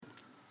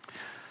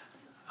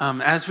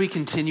As we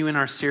continue in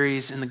our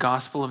series in the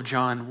Gospel of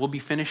John, we'll be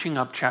finishing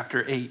up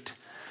chapter 8.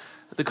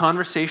 The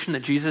conversation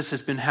that Jesus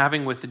has been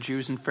having with the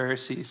Jews and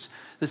Pharisees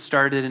that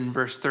started in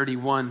verse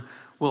 31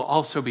 will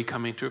also be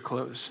coming to a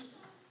close.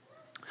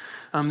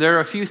 There are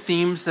a few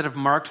themes that have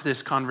marked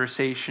this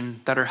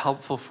conversation that are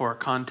helpful for our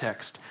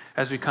context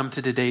as we come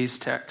to today's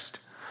text.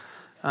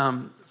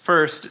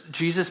 First,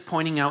 Jesus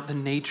pointing out the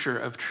nature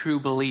of true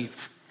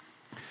belief.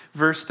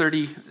 Verse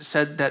 30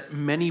 said that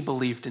many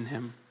believed in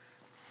him.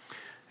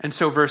 And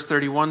so verse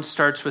 31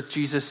 starts with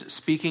Jesus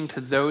speaking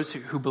to those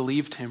who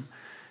believed him,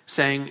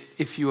 saying,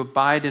 "If you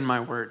abide in my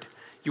word,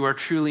 you are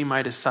truly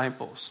my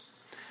disciples."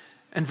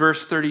 And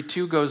verse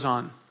 32 goes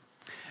on,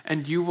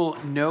 "And you will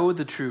know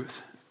the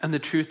truth, and the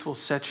truth will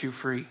set you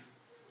free."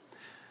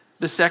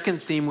 The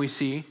second theme we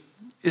see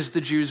is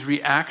the Jews'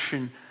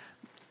 reaction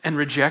and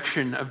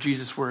rejection of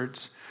Jesus'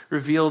 words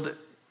revealed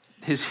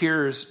his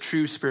hearers'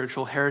 true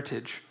spiritual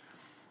heritage.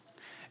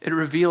 It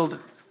revealed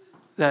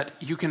that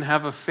you can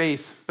have a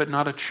faith, but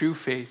not a true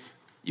faith.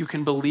 You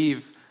can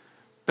believe,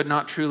 but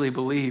not truly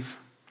believe.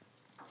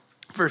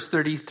 Verse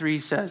 33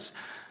 says,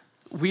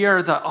 "We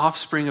are the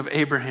offspring of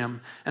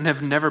Abraham and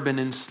have never been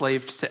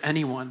enslaved to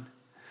anyone."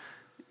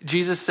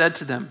 Jesus said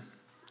to them,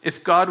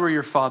 "If God were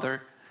your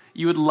father,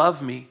 you would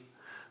love me,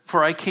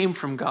 for I came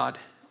from God,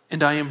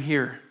 and I am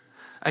here.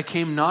 I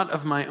came not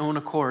of my own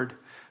accord,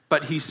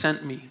 but he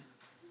sent me.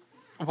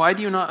 Why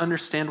do you not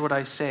understand what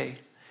I say?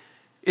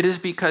 It is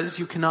because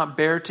you cannot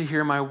bear to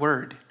hear my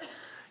word.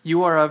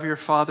 You are of your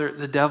father,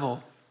 the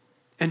devil,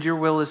 and your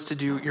will is to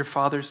do your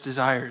father's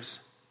desires."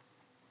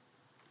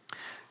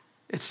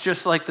 It's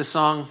just like the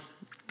song,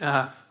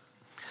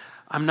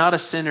 "I'm not a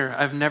sinner,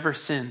 I've never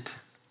sinned.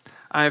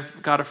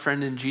 I've got a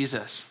friend in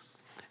Jesus."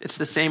 It's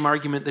the same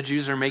argument the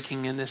Jews are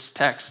making in this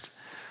text.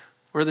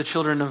 We're the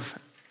children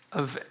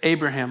of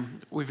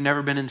Abraham. We've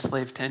never been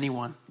enslaved to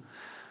anyone.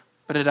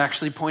 But it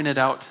actually pointed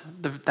out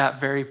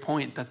that very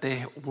point, that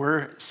they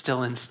were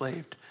still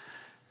enslaved,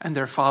 and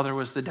their father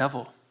was the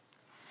devil.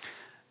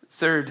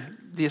 Third,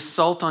 the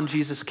assault on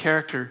Jesus'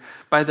 character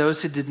by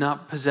those who did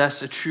not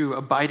possess a true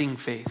abiding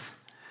faith.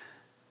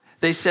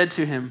 They said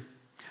to him,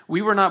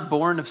 "We were not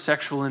born of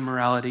sexual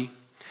immorality.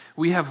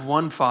 We have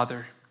one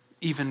Father,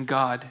 even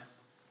God."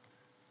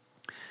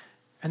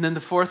 And then the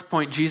fourth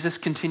point, Jesus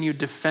continued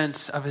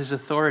defense of his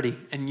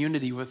authority and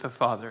unity with the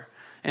Father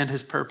and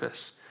his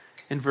purpose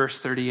in verse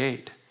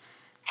 38.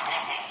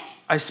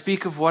 "I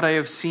speak of what I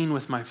have seen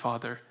with my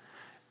Father,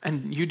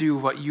 and you do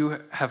what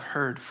you have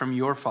heard from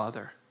your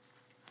father."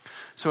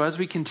 So as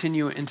we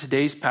continue in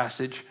today's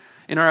passage,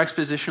 in our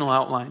expositional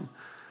outline,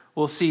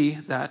 we'll see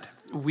that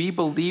we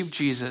believe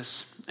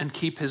Jesus and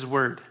keep his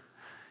word,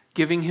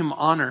 giving him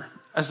honor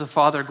as the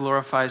Father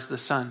glorifies the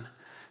Son,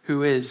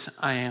 who is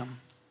I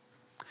Am.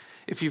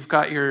 If you've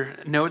got your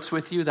notes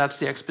with you, that's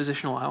the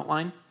expositional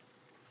outline.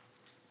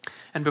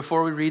 And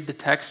before we read the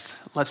text,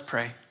 let's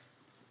pray.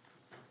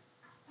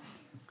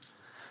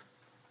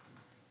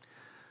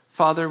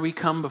 Father, we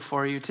come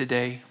before you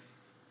today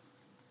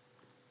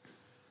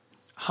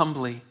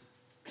humbly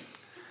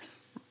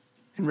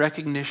in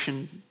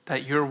recognition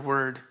that your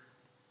word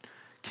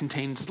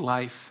contains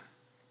life,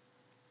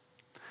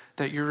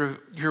 that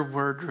your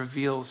word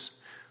reveals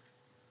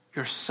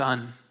your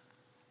Son,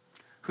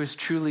 who is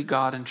truly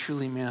God and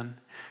truly man,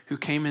 who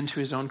came into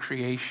his own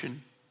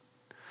creation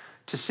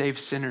to save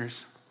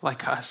sinners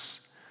like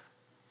us.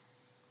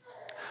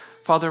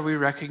 Father, we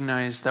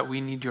recognize that we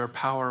need your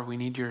power, we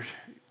need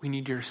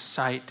your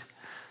sight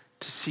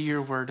to see your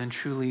word and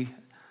truly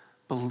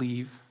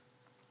believe.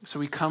 So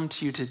we come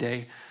to you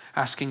today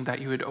asking that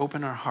you would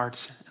open our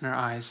hearts and our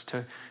eyes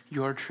to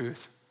your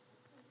truth,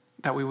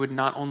 that we would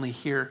not only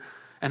hear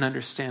and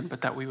understand, but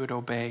that we would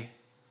obey,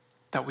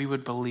 that we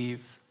would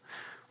believe,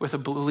 with a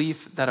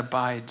belief that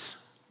abides,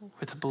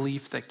 with a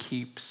belief that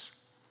keeps,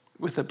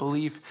 with a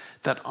belief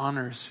that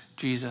honors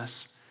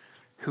Jesus,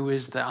 who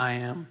is the I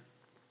Am.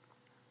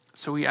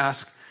 So we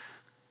ask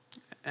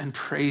and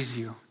praise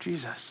you,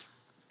 Jesus.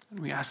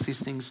 And we ask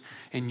these things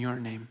in your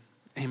name.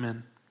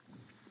 Amen.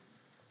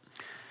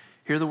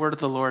 Hear the word of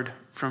the Lord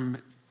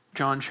from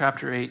John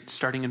chapter 8,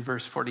 starting in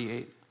verse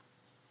 48.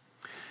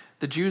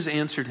 The Jews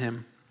answered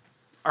him,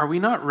 "Are we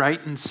not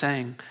right in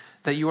saying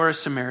that you are a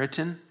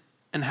Samaritan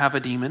and have a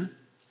demon?"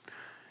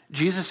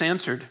 Jesus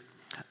answered,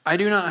 "I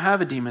do not have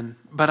a demon,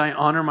 but I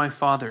honor my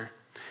Father,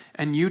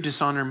 and you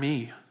dishonor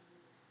me.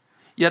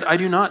 Yet I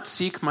do not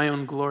seek my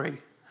own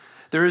glory.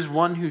 There is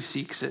one who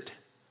seeks it,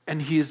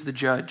 and he is the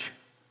judge.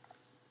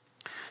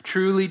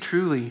 Truly,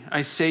 truly,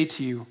 I say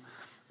to you,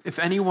 if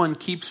anyone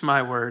keeps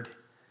my word,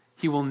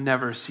 he will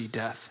never see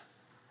death."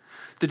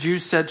 The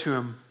Jews said to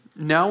him,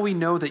 "Now we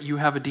know that you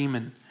have a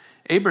demon.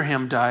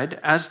 Abraham died,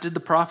 as did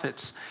the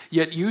prophets.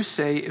 Yet you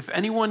say, if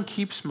anyone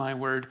keeps my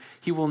word,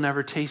 he will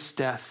never taste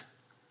death.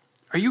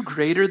 Are you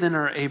greater than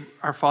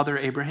our father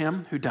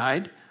Abraham, who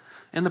died?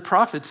 And the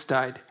prophets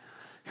died.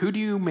 Who do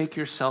you make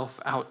yourself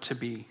out to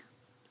be?"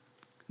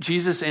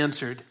 Jesus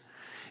answered,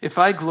 "If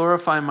I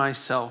glorify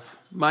myself,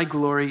 my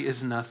glory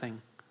is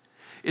nothing.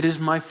 It is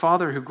my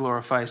Father who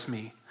glorifies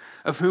me,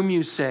 of whom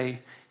you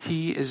say,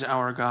 He is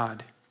our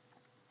God.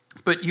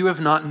 But you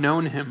have not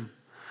known him.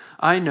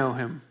 I know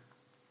him.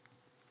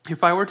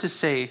 If I were to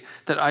say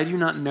that I do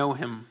not know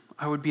him,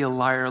 I would be a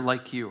liar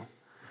like you.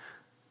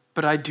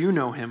 But I do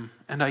know him,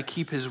 and I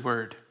keep his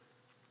word.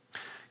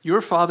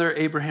 Your father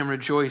Abraham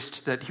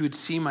rejoiced that he would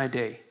see my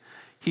day.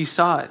 He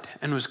saw it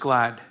and was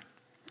glad.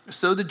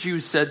 So the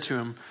Jews said to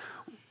him,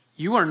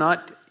 you are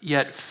not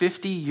yet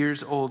 50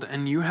 years old,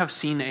 and you have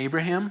seen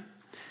Abraham?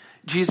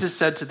 Jesus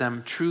said to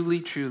them, truly,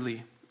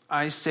 truly,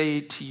 I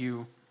say to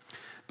you,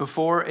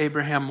 before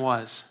Abraham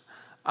was,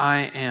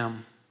 I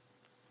am.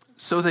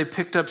 So they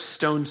picked up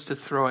stones to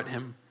throw at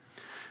him.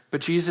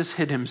 But Jesus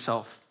hid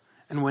himself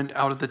and went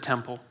out of the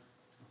temple.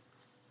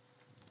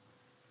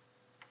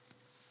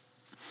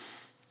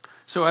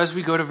 So as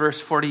we go to verse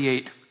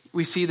 48,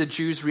 we see the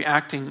Jews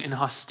reacting in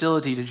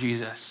hostility to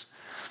Jesus.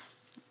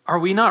 Are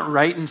we not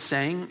right in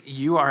saying,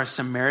 you are a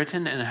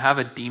Samaritan and have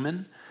a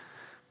demon?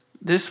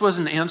 This was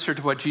an answer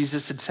to what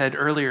Jesus had said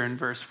earlier in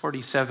verse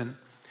 47.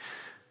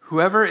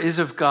 Whoever is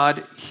of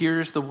God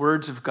hears the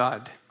words of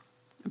God.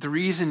 The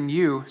reason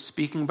you,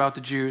 speaking about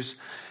the Jews,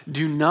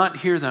 do not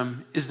hear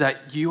them is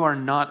that you are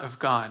not of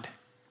God.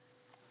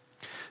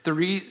 The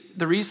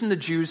reason the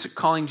Jews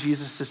calling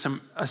Jesus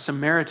a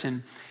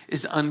Samaritan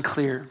is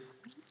unclear.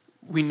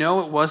 We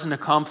know it wasn't a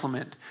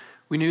compliment.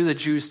 We knew the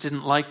Jews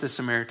didn't like the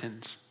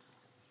Samaritans.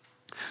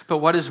 But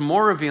what is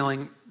more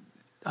revealing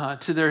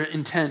to their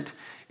intent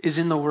is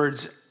in the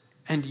words,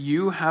 and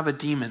you have a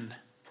demon.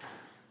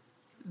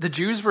 The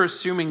Jews were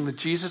assuming that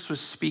Jesus was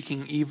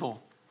speaking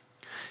evil,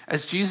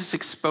 as Jesus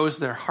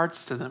exposed their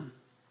hearts to them.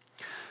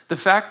 The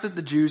fact that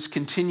the Jews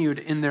continued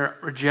in their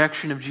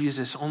rejection of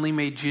Jesus only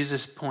made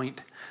Jesus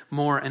point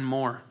more and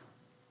more,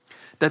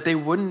 that they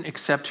wouldn't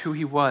accept who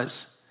he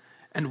was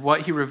and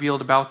what he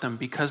revealed about them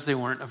because they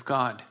weren't of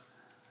God.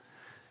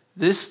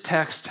 This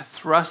text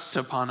thrusts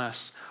upon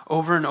us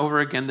over and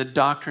over again the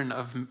doctrine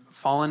of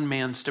fallen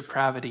man's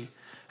depravity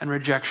and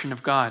rejection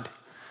of God.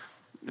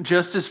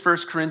 Just as 1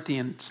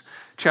 Corinthians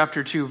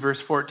chapter 2,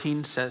 verse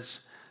 14 says,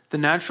 the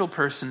natural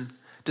person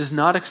does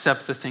not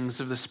accept the things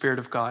of the Spirit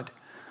of God,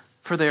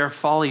 for they are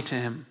folly to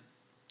him,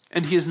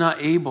 and he is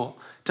not able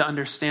to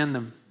understand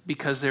them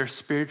because they are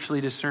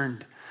spiritually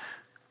discerned.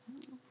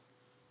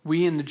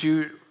 In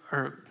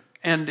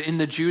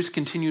the Jews'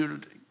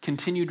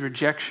 continued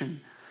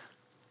rejection,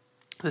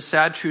 the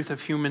sad truth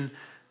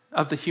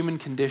of the human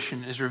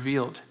condition is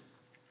revealed.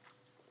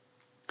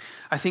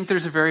 I think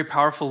there's a very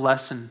powerful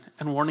lesson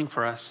and warning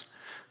for us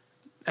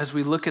as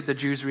we look at the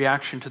Jews'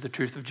 reaction to the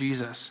truth of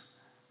Jesus.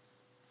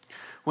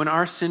 When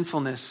our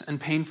sinfulness is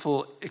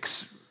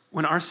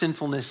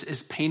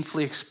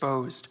painfully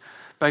exposed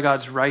by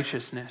God's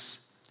righteousness,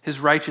 his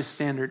righteous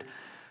standard,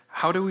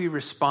 how do we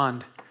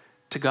respond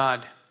to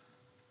God?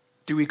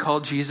 Do we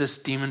call Jesus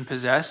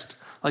demon-possessed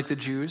like the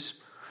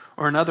Jews?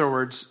 Or in other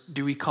words,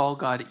 do we call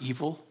God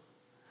evil?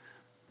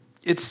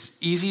 It's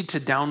easy to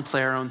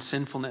downplay our own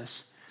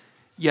sinfulness,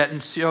 yet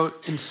in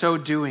so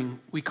doing,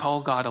 we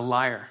call God a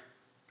liar.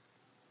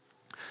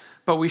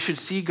 But we should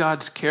see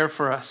God's care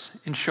for us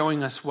in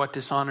showing us what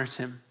dishonors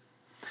him.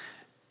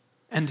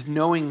 And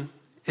knowing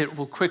it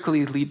will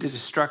quickly lead to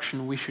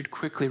destruction, we should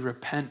quickly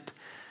repent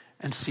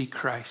and seek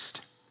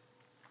Christ.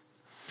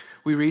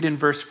 We read in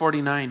verse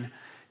 49,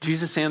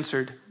 Jesus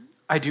answered,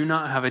 I do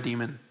not have a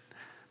demon,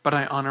 but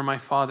I honor my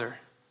Father,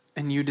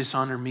 and you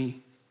dishonor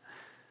me.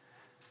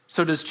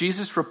 So does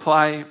Jesus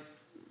reply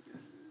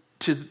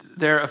to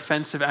their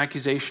offensive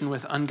accusation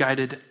with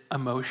unguided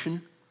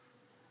emotion?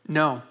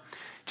 No.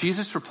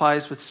 Jesus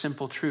replies with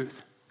simple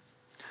truth.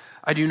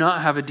 I do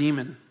not have a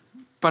demon,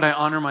 but I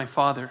honor my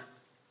Father,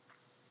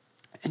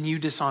 and you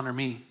dishonor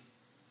me.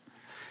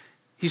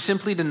 He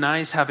simply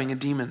denies having a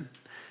demon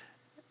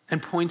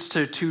and points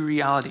to two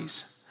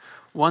realities.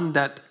 One,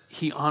 that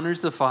he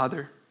honors the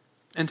Father,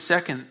 and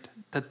second,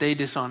 that they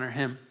dishonor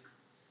him.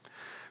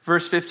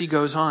 Verse 50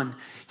 goes on,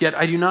 yet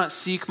I do not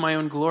seek my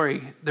own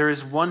glory. There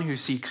is one who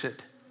seeks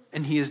it,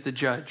 and he is the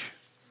judge.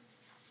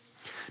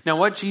 Now,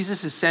 what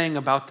Jesus is saying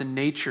about the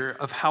nature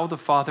of how the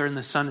Father and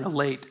the Son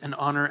relate and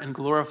honor and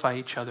glorify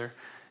each other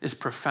is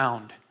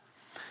profound.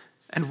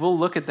 And we'll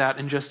look at that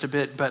in just a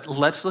bit, but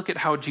let's look at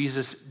how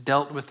Jesus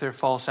dealt with their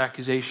false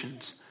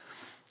accusations.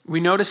 We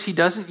notice he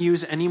doesn't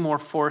use any more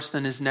force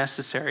than is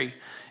necessary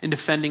in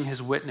defending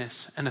his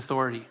witness and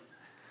authority.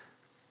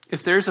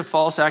 If there's a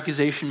false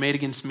accusation made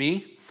against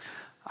me,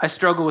 I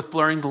struggle with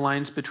blurring the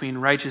lines between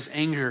righteous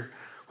anger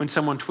when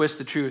someone twists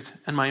the truth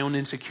and my own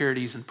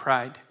insecurities and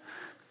pride,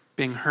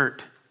 being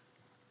hurt.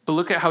 But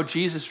look at how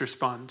Jesus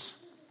responds.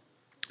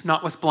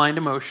 Not with blind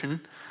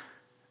emotion,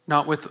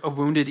 not with a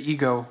wounded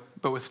ego,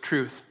 but with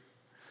truth.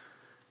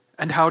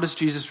 And how does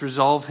Jesus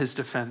resolve his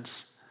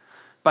defense?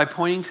 By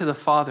pointing to the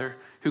Father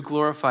who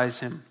glorifies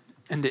him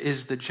and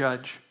is the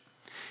judge.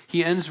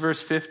 He ends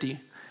verse 50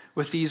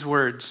 with these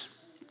words,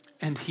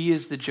 and he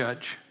is the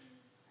judge.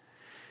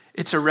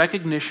 It's a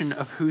recognition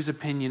of whose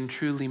opinion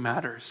truly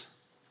matters.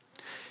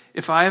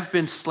 If I have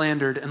been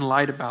slandered and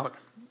lied about,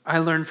 I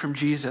learned from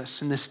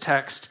Jesus in this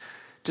text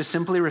to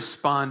simply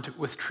respond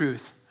with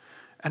truth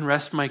and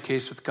rest my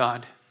case with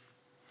God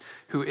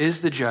who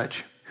is the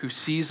judge, who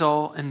sees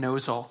all and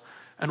knows all,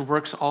 and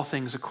works all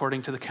things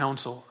according to the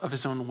counsel of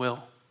his own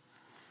will.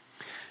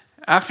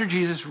 After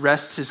Jesus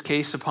rests his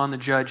case upon the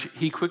judge,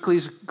 he quickly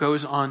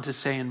goes on to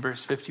say in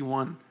verse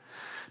 51,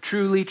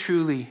 "Truly,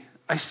 truly,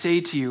 I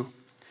say to you,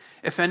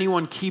 if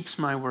anyone keeps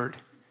my word,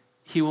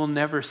 he will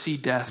never see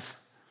death."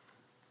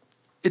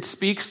 It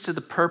speaks to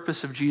the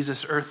purpose of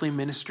Jesus' earthly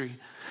ministry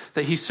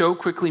that he so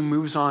quickly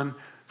moves on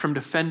from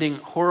defending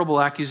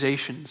horrible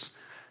accusations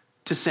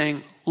to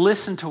saying,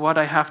 "Listen to what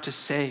I have to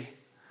say.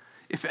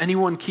 If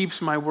anyone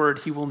keeps my word,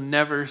 he will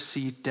never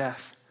see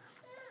death."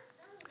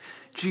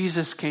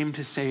 Jesus came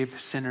to save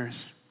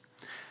sinners.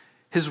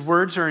 His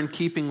words are in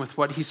keeping with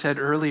what he said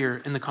earlier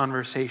in the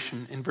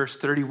conversation in verse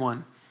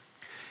 31.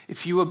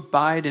 "If you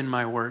abide in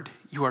my word,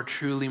 you are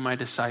truly my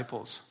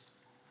disciples."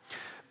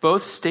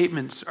 Both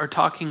statements are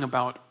talking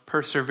about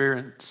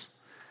perseverance.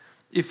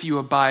 If you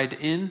abide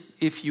in,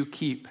 if you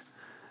keep,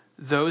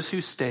 those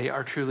who stay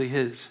are truly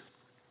his.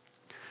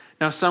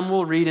 Now, some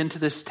will read into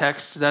this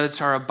text that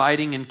it's our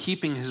abiding and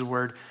keeping his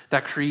word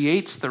that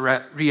creates the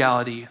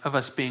reality of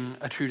us being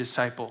a true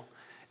disciple.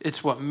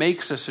 It's what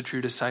makes us a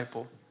true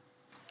disciple.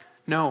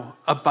 No,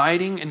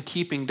 abiding and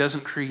keeping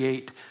doesn't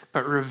create,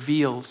 but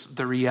reveals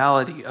the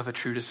reality of a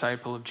true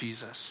disciple of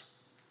Jesus.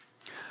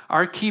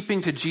 Our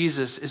keeping to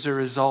Jesus is a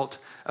result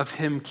of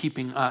him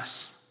keeping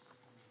us.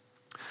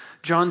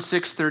 John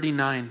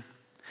 6:39,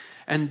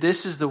 "And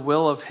this is the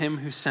will of him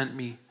who sent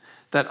me,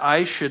 that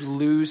I should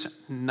lose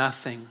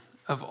nothing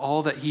of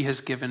all that he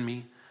has given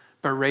me,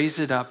 but raise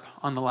it up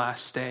on the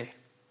last day."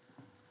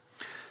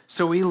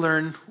 So we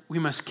learn we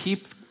must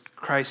keep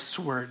Christ's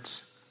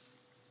words.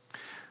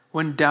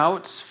 When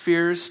doubts,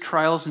 fears,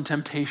 trials, and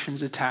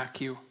temptations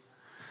attack you,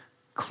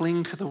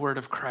 cling to the word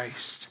of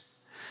Christ.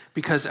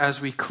 Because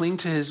as we cling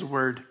to his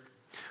word,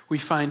 we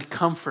find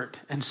comfort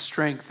and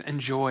strength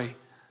and joy,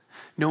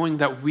 knowing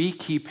that we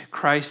keep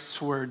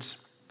Christ's words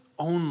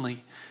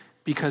only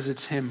because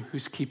it's him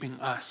who's keeping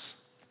us.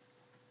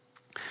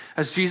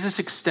 As Jesus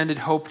extended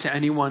hope to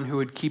anyone who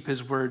would keep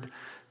his word,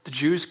 the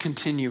Jews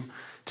continue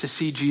to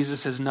see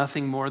Jesus as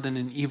nothing more than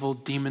an evil,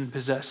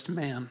 demon-possessed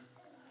man.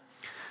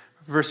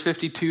 Verse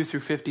 52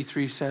 through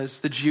 53 says,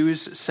 "The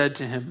Jews said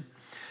to him,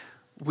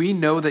 'We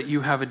know that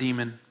you have a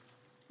demon.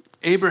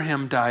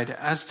 Abraham died,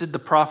 as did the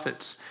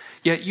prophets.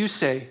 Yet you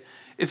say,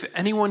 if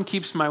anyone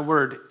keeps my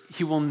word,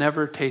 he will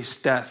never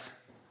taste death.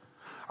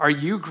 Are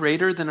you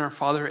greater than our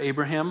father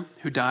Abraham,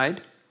 who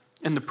died,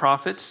 and the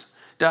prophets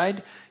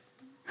died?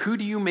 Who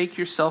do you make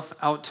yourself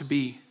out to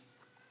be?'"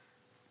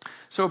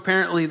 So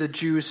apparently the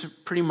Jews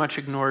pretty much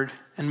ignored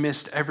and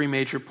missed every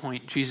major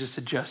point Jesus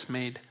had just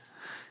made.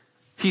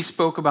 He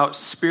spoke about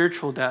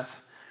spiritual death.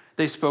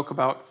 They spoke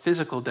about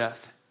physical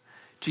death.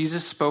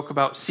 Jesus spoke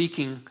about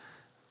seeking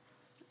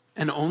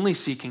and only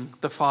seeking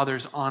the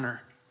Father's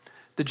honor.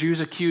 The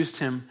Jews accused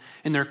him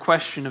in their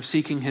question of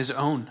seeking his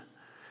own.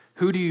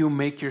 "Who do you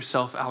make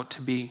yourself out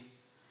to be?"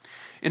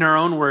 In our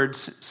own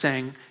words,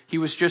 saying he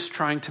was just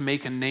trying to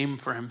make a name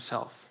for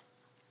himself.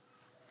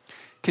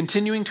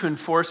 Continuing to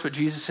enforce what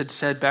Jesus had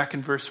said back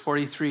in verse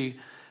 43,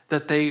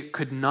 that they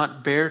could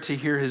not bear to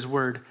hear his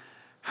word,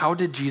 how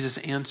did Jesus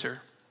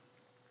answer?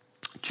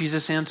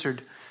 Jesus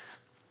answered,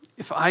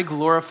 "If I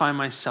glorify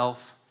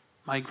myself,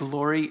 my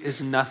glory is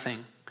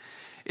nothing.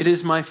 It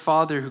is my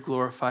Father who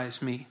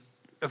glorifies me,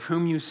 of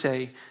whom you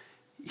say,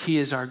 he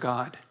is our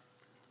God."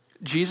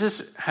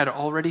 Jesus had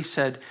already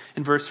said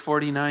in verse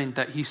 49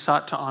 that he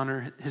sought to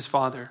honor his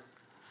Father.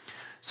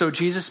 So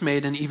Jesus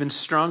made an even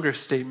stronger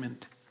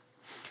statement.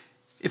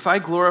 "If I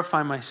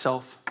glorify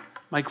myself,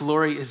 my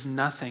glory is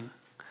nothing."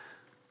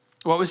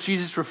 What was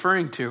Jesus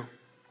referring to?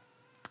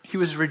 He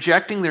was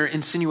rejecting their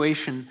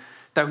insinuation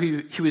that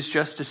he was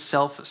just a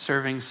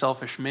self-serving,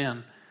 selfish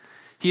man.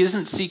 He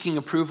isn't seeking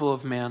approval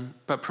of man,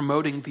 but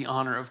promoting the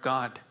honor of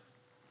God.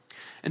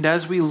 And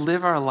as we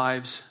live our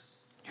lives,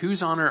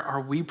 whose honor are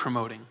we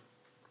promoting?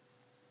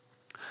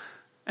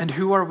 And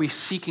who are we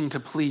seeking to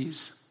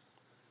please?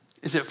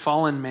 Is it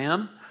fallen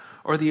man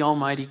or the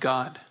Almighty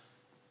God?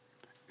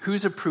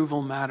 Whose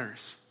approval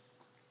matters?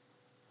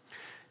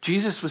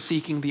 Jesus was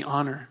seeking to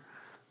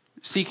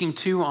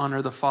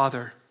honor the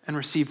Father and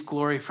receive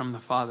glory from the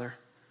Father.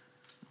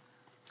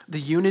 The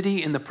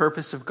unity in the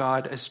purpose of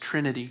God as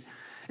Trinity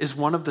is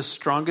one of the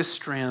strongest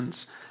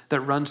strands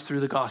that runs through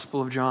the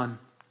Gospel of John.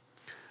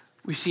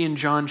 We see in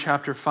John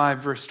chapter 5,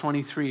 verse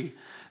 23,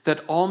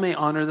 that all may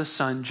honor the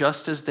Son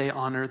just as they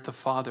honor the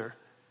Father.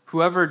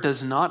 Whoever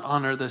does not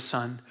honor the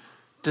Son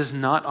does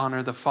not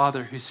honor the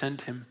Father who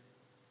sent him.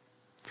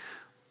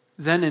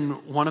 Then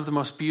in one of the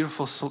most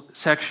beautiful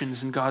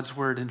sections in God's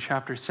Word in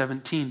chapter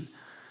 17,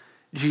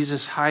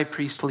 Jesus' high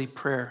priestly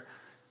prayer,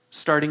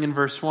 starting in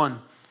verse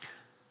 1.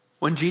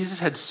 When Jesus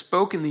had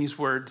spoken these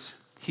words,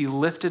 he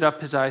lifted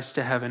up his eyes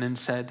to heaven and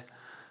said,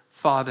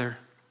 "Father,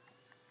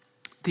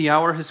 the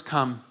hour has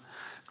come.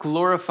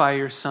 Glorify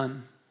your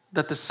Son,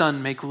 that the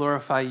Son may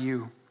glorify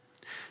you,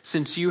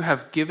 since you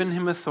have given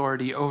him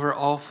authority over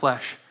all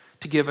flesh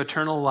to give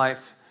eternal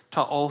life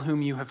to all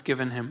whom you have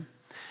given him.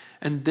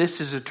 And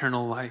this is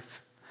eternal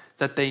life,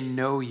 that they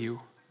know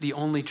you, the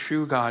only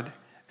true God,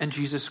 and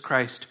Jesus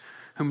Christ,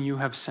 whom you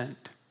have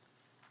sent.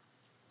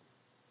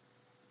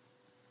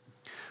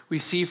 We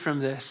see from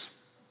this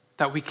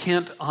that we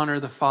can't honor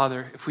the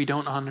Father if we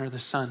don't honor the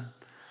Son.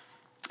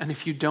 And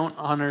if you don't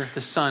honor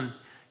the Son,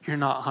 you're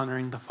not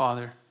honoring the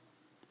Father.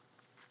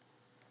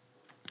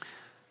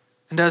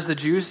 And as the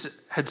Jews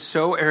had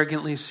so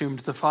arrogantly assumed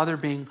the Father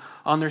being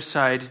on their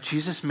side,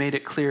 Jesus made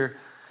it clear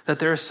that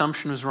their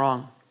assumption was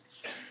wrong.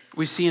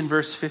 We see in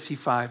verse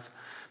 55,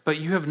 "But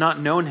you have not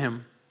known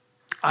him.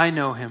 I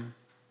know him.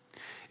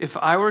 If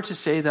I were to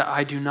say that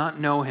I do not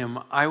know him,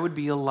 I would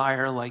be a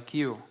liar like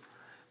you.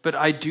 But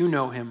I do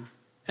know him,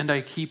 and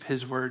I keep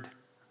his word."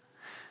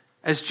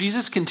 As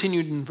Jesus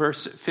continued in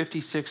verse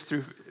 56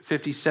 through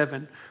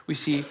 57, we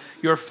see,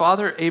 "Your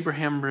father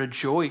Abraham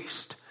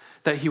rejoiced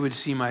that he would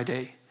see my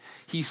day.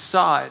 He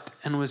saw it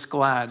and was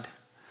glad."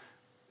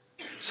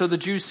 So the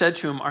Jews said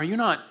to him,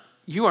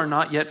 You are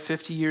not yet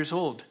 50 years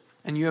old,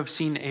 and you have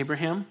seen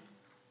Abraham?"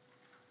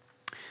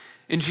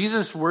 In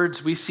Jesus'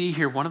 words, we see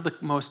here one of the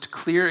most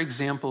clear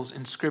examples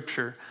in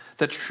Scripture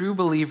that true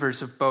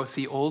believers of both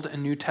the Old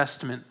and New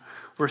Testament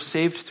were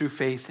saved through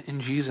faith in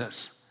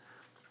Jesus.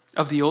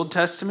 Of the Old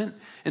Testament,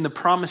 in the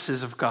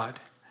promises of God.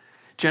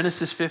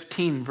 Genesis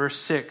 15, verse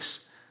 6.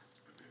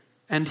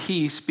 "And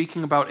he,"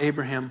 speaking about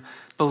Abraham,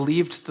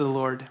 "believed the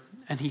Lord,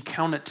 and he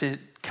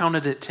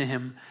counted it to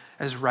him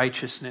as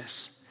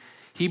righteousness."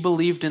 He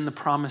believed in the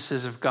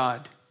promises of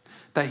God,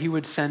 that he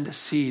would send a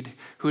seed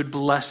who would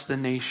bless the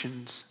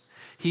nations.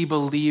 He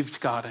believed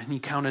God, and he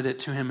counted it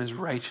to him as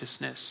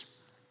righteousness.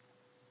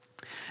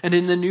 And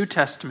in the New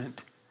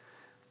Testament,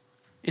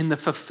 in the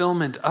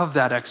fulfillment of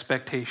that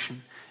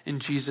expectation in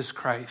Jesus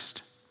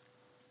Christ,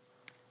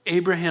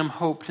 Abraham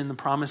hoped in the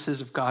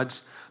promises of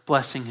God's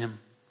blessing him.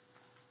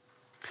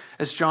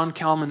 As John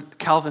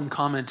Calvin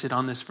commented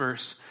on this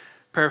verse,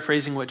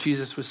 paraphrasing what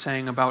Jesus was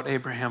saying about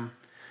Abraham,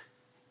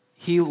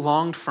 "He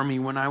longed for me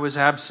when I was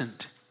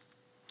absent.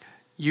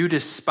 You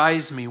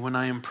despise me when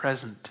I am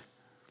present."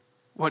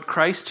 What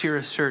Christ here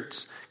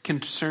asserts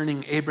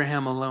concerning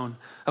Abraham alone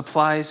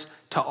applies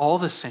to all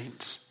the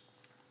saints.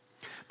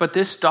 But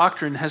this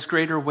doctrine has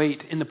greater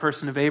weight in the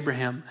person of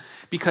Abraham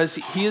because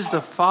he is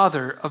the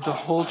father of the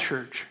whole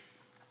church.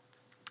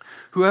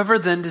 Whoever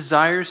then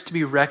desires to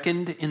be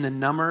reckoned in the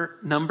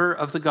number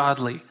of the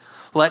godly,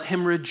 let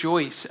him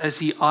rejoice as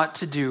he ought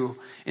to do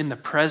in the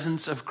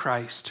presence of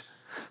Christ,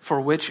 for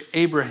which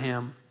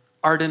Abraham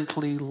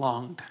ardently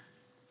longed.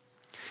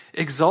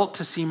 Exult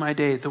to see my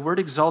day. The word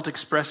exult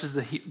expresses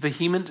the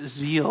vehement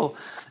zeal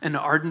and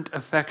ardent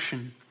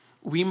affection.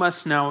 We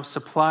must now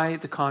supply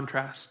the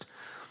contrast.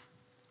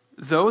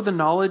 Though the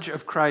knowledge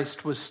of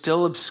Christ was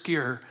still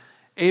obscure,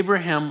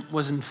 Abraham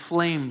was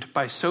inflamed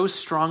by so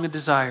strong a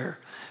desire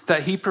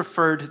that he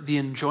preferred the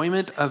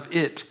enjoyment of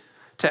it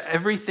to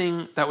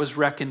everything that was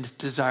reckoned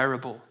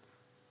desirable.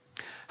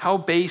 How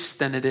base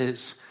then it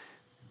is,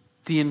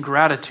 the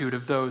ingratitude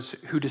of those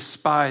who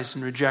despise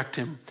and reject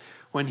him,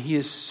 when he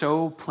is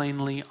so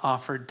plainly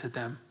offered to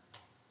them.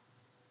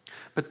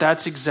 But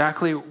that's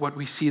exactly what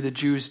we see the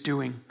Jews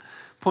doing,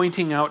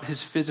 pointing out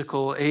his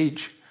physical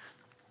age,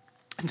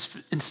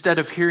 instead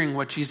of hearing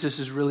what Jesus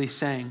is really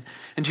saying.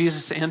 And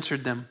Jesus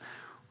answered them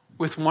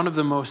with one of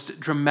the most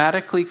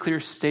dramatically clear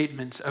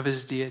statements of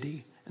his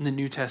deity in the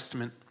New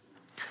Testament.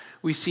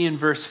 We see in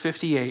verse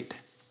 58,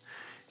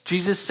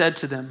 Jesus said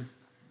to them,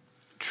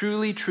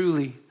 "Truly,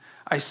 truly,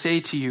 I say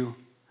to you,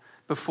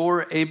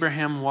 before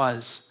Abraham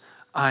was,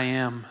 I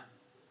am."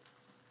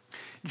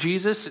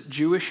 Jesus'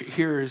 Jewish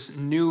hearers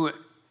knew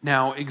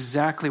now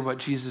exactly what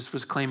Jesus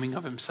was claiming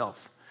of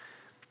himself.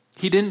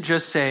 He didn't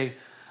just say,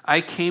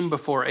 "I came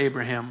before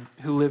Abraham,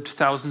 who lived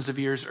thousands of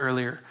years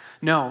earlier."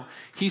 No,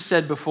 he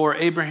said, "Before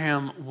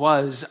Abraham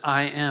was,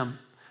 I am."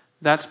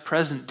 That's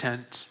present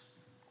tense.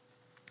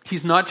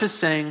 He's not just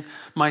saying,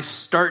 "My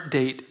start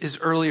date is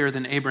earlier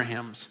than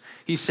Abraham's."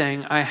 He's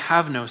saying, "I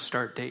have no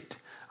start date.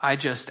 I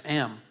just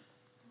am."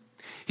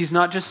 He's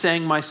not just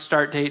saying my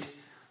start date,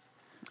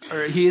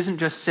 or he isn't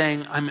just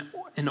saying I'm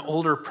an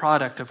older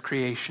product of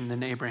creation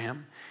than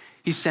Abraham.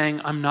 He's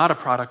saying I'm not a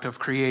product of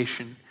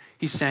creation.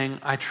 He's saying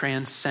I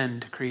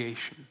transcend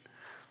creation.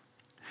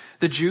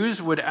 The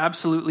Jews would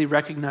absolutely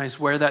recognize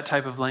where that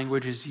type of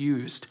language is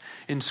used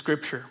in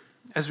Scripture.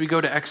 As we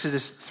go to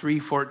Exodus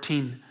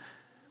 3:14,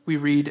 we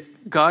read,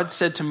 God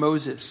said to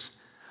Moses,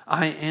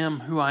 "I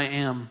am who I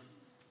am."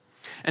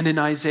 And in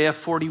Isaiah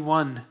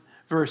 41,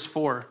 verse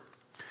 4,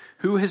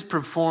 who has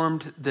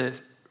performed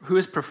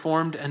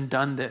and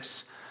done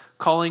this,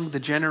 calling the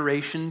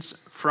generations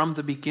from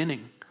the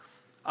beginning?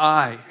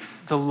 I,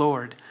 the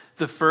Lord,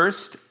 the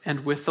first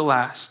and with the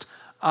last.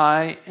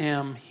 I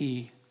am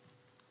He.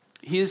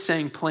 He is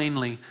saying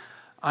plainly,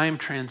 I am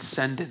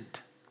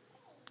transcendent.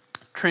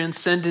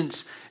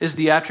 Transcendence is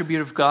the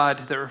attribute of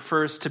God that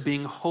refers to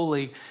being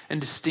wholly and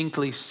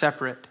distinctly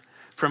separate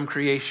from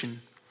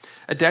creation.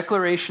 A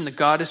declaration that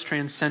God is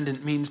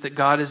transcendent means that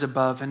God is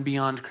above and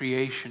beyond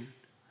creation.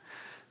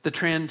 The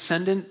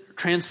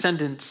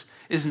transcendence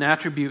is an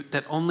attribute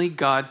that only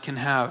God can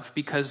have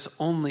because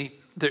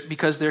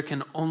there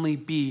can only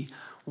be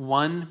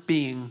one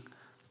being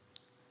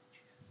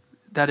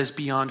that is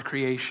beyond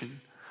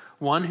creation.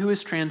 One who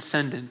is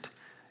transcendent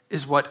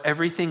is what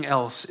everything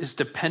else is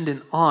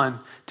dependent on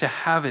to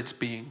have its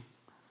being.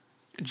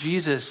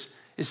 Jesus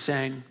is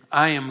saying,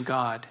 I am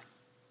God.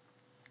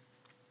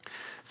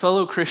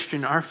 Fellow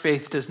Christian, our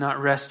faith does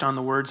not rest on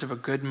the words of a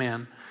good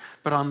man,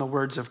 but on the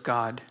words of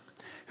God,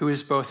 who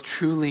is both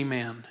truly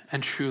man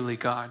and truly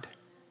God.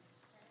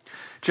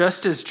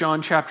 Just as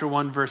John chapter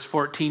 1 verse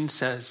 14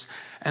 says,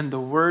 and the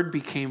Word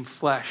became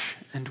flesh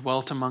and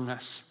dwelt among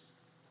us,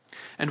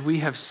 and we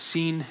have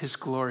seen his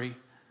glory,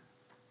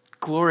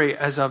 glory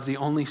as of the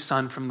only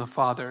Son from the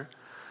Father,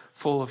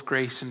 full of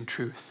grace and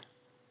truth.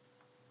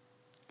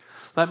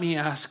 Let me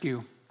ask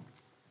you,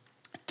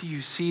 do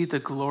you see the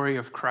glory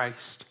of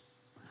Christ?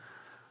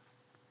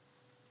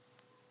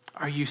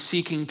 Are you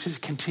seeking to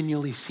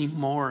continually see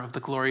more of the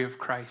glory of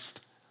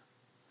Christ?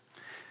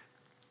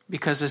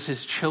 Because as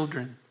his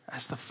children,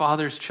 as the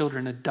Father's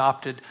children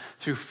adopted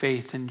through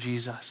faith in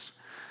Jesus,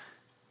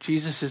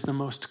 Jesus is the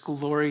most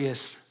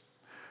glorious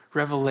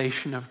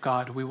revelation of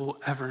God we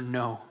will ever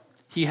know.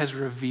 He has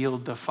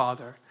revealed the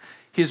Father.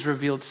 He has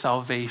revealed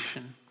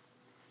salvation.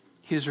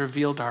 He has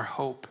revealed our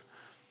hope.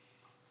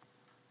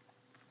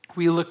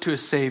 We look to a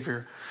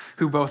Savior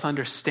who both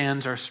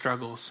understands our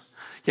struggles,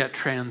 yet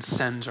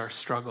transcends our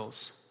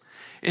struggles,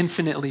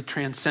 infinitely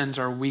transcends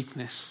our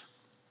weakness,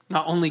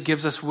 not only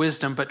gives us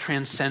wisdom, but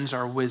transcends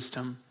our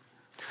wisdom.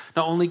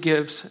 Not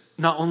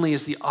only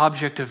is the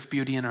object of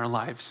beauty in our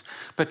lives,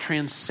 but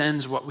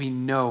transcends what we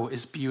know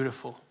is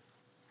beautiful.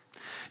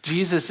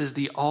 Jesus is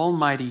the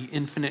almighty,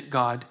 infinite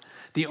God,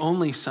 the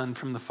only Son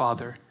from the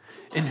Father,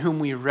 in whom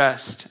we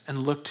rest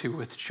and look to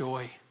with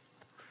joy.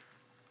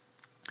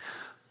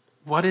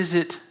 What is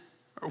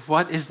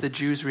the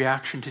Jews'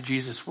 reaction to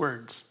Jesus'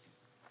 words?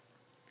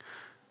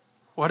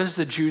 What is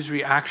the Jews'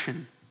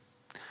 reaction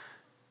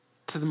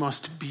to the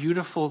most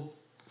beautiful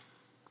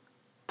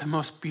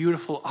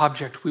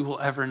object we will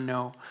ever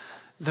know?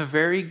 The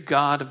very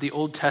God of the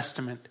Old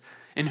Testament,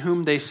 in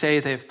whom they say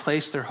they have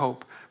placed their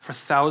hope for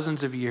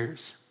thousands of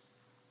years,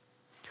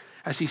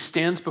 as he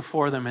stands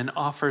before them and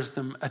offers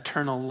them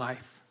eternal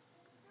life.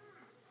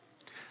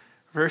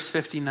 Verse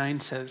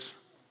 59 says,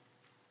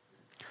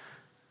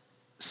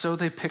 so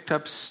they picked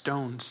up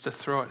stones to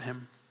throw at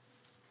him.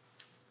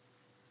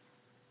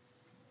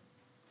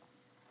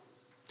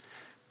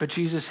 But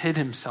Jesus hid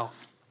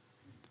himself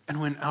and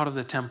went out of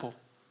the temple.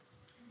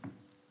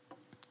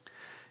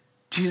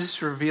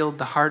 Jesus revealed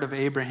the heart of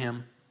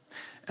Abraham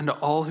and to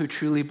all who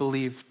truly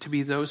believe to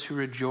be those who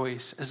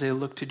rejoice as they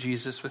look to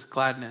Jesus with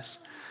gladness.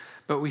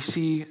 But we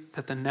see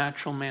that the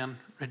natural man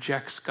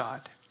rejects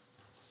God.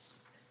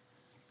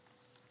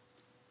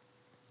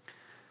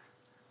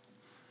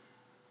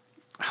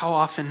 How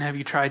often have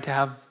you tried to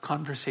have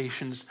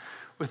conversations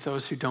with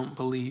those who don't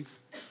believe?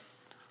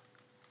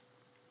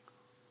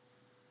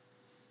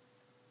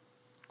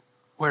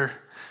 Where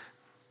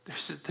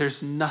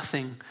there's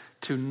nothing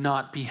to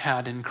not be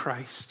had in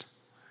Christ.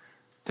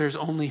 There's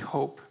only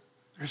hope.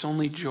 There's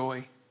only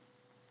joy.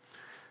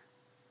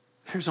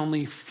 There's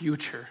only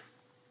future.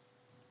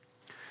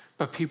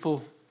 But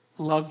people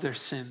love their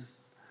sin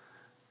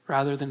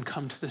rather than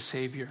come to the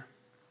Savior.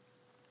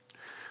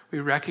 We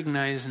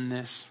recognize in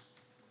this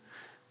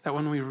that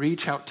when we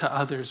reach out to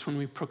others, when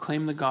we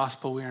proclaim the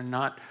gospel, we are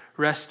not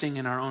resting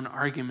in our own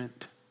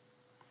argument,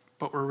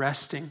 but we're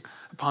resting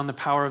upon the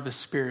power of the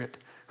Spirit,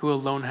 who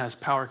alone has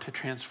power to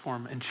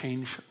transform and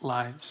change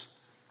lives.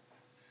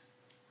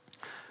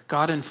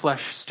 God in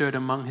flesh stood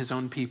among his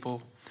own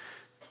people,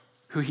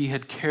 who he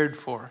had cared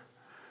for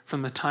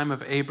from the time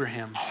of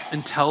Abraham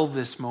until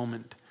this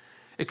moment,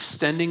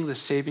 extending the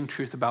saving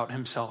truth about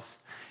himself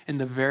in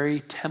the very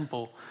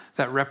temple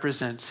that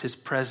represents his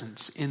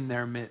presence in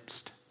their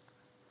midst,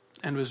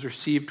 and was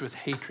received with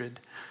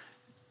hatred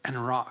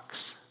and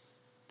rocks,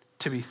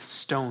 to be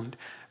stoned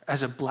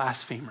as a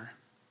blasphemer.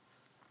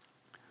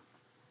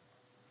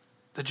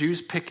 The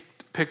Jews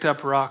picked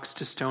up rocks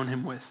to stone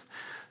him with,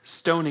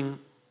 stoning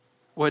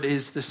what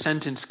is the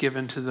sentence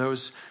given to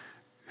those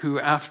who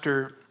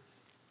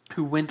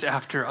went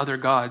after other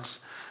gods,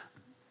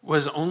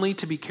 was only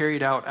to be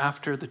carried out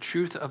after the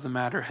truth of the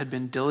matter had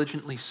been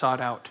diligently sought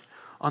out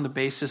on the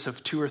basis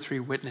of 2 or 3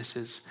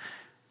 witnesses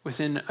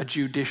within a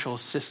judicial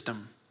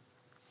system.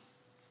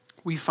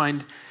 We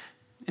find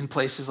in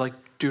places like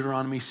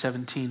Deuteronomy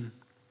 17.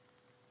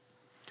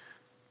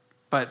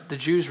 But the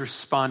Jews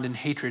respond in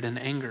hatred and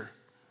anger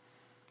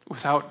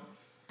without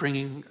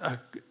bringing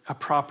a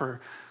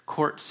proper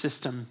court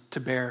system to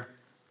bear.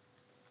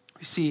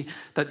 We see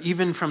that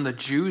even from the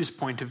Jews'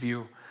 point of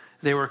view,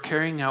 they were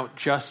carrying out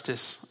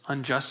justice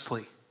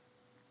unjustly.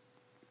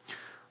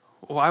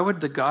 Why would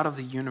the God of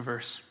the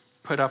universe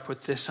put up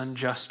with this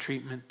unjust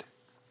treatment?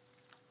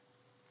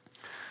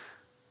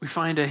 We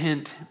find a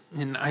hint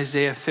in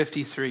Isaiah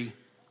 53,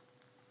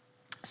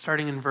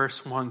 starting in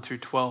verse 1 through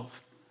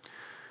 12.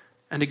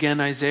 And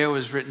again, Isaiah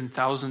was written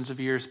thousands of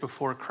years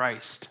before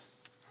Christ,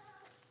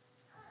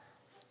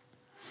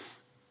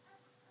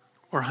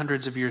 or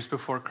hundreds of years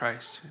before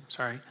Christ,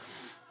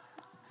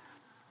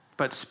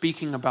 but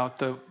speaking about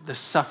the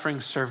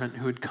suffering servant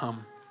who would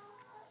come.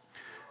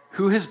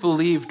 Who has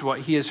believed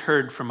what he has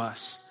heard from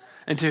us?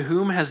 And to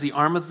whom has the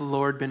arm of the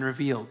Lord been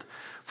revealed?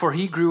 For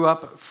he grew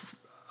up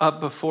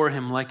before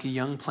him like a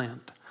young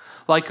plant,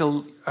 like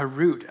a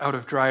root out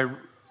of dry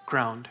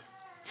ground.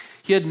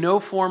 He had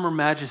no form or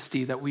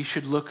majesty that we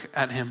should look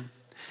at him,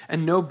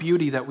 and no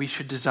beauty that we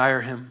should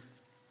desire him.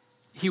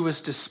 He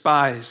was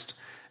despised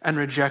and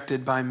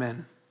rejected by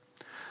men,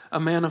 a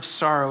man of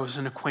sorrows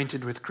and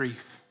acquainted with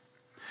grief.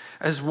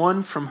 As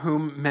one from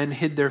whom men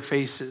hid their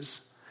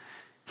faces,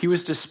 he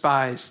was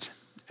despised,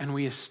 and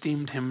we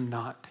esteemed him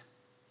not.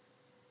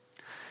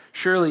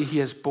 Surely he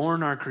has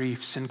borne our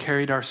griefs and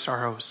carried our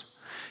sorrows,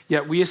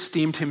 yet we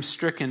esteemed him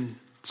stricken,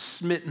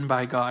 smitten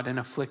by God, and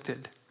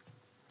afflicted.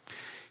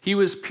 He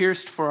was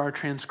pierced for our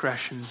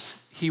transgressions,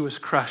 he was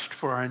crushed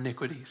for our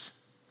iniquities.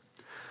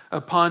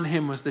 Upon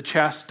him was the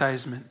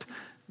chastisement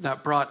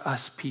that brought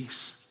us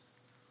peace.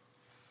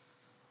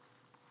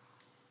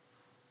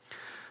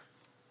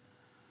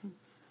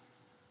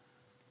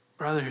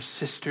 Brothers,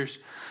 sisters,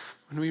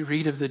 when we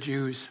read of the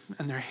Jews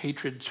and their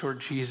hatred toward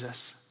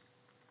Jesus,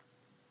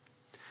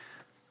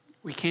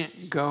 we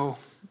can't go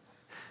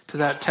to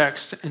that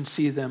text and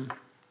see them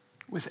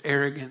with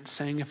arrogance,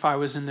 saying, if I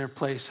was in their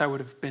place, I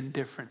would have been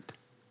different.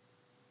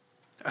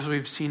 As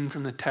we've seen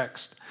from the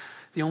text,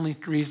 the only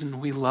reason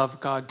we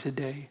love God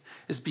today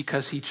is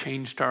because he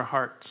changed our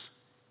hearts.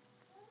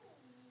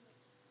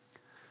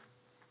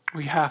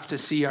 We have to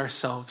see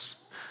ourselves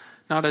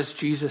not as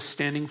Jesus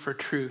standing for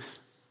truth,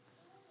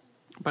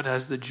 but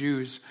as the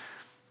Jews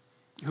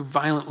who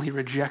violently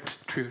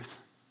reject truth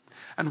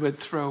and would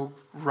throw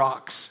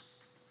rocks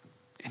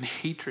in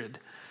hatred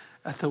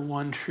at the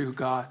one true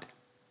God.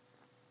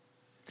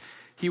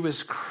 He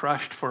was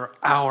crushed for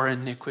our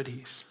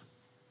iniquities.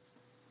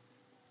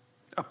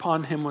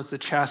 Upon him was the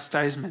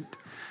chastisement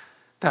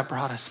that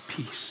brought us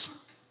peace.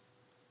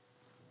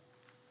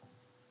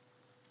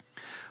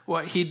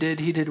 What he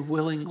did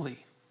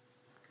willingly.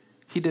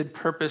 He did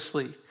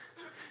purposely.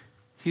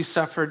 He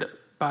suffered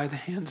by the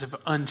hands of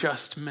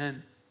unjust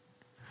men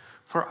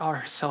for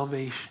our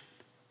salvation.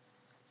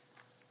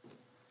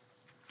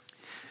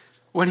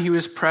 When he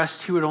was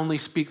pressed, he would only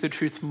speak the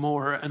truth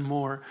more and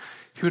more.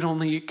 He would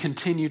only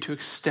continue to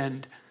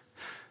extend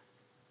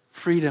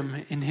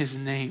freedom in his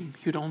name.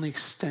 He would only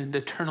extend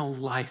eternal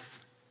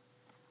life.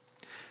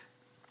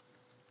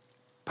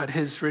 But he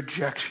was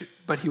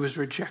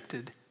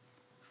rejected.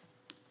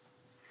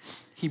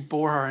 He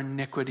bore our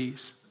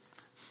iniquities.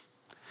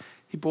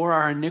 He bore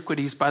our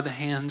iniquities by the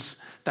hands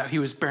that he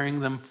was bearing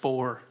them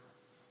for.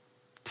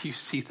 Do you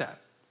see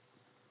that?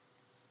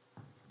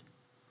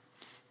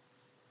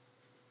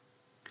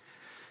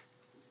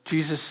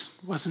 Jesus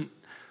wasn't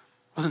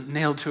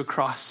nailed to a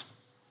cross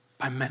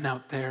by men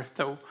out there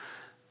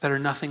that are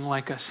nothing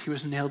like us. He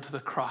was nailed to the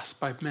cross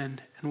by men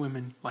and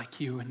women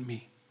like you and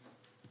me.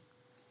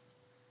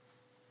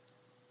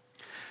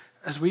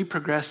 As we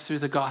progress through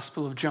the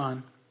Gospel of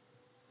John,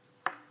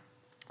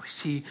 we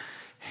see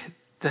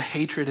the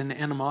hatred and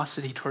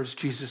animosity towards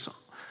Jesus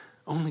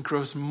only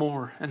grows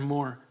more and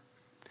more.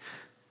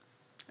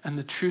 And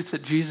the truth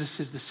that Jesus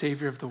is the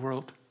Savior of the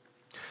world,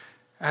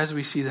 as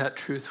we see that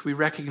truth, we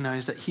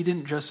recognize that he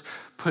didn't just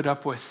put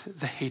up with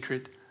the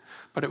hatred,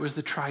 but it was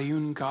the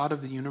triune God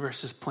of the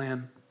universe's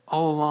plan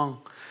all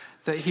along,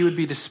 that he would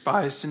be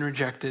despised and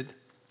rejected,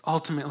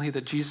 ultimately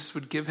that Jesus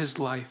would give his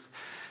life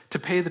to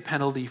pay the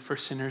penalty for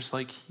sinners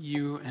like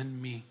you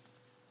and me.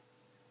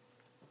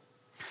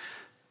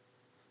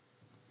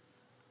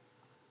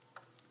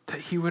 That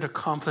he would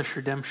accomplish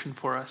redemption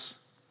for us.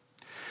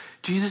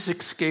 Jesus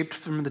escaped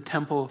from the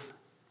temple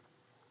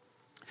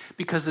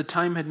because the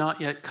time had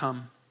not yet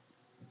come.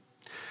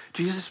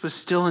 Jesus was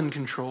still in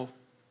control,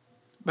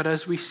 but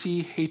as we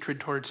see hatred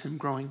towards him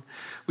growing,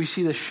 we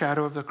see the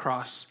shadow of the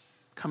cross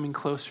coming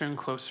closer and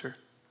closer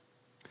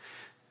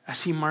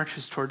as he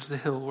marches towards the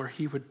hill where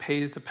he would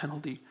pay the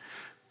penalty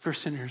for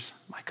sinners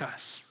like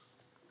us.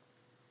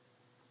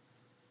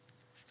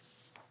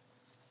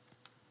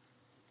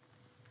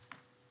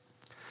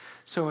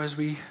 So as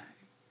we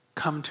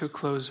come to a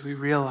close, we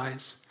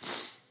realize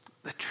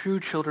the true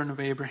children of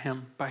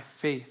Abraham, by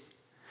faith,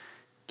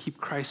 keep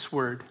Christ's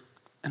word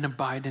and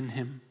abide in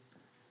him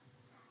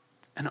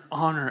and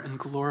honor and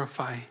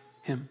glorify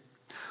him,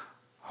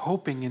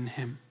 hoping in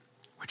him,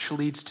 which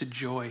leads to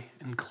joy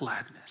and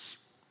gladness.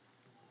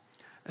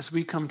 As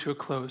we come to a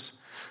close,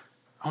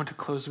 I want to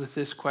close with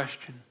this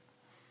question.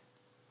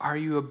 Are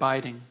you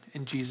abiding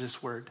in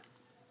Jesus' word?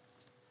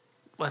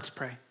 Let's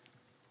pray.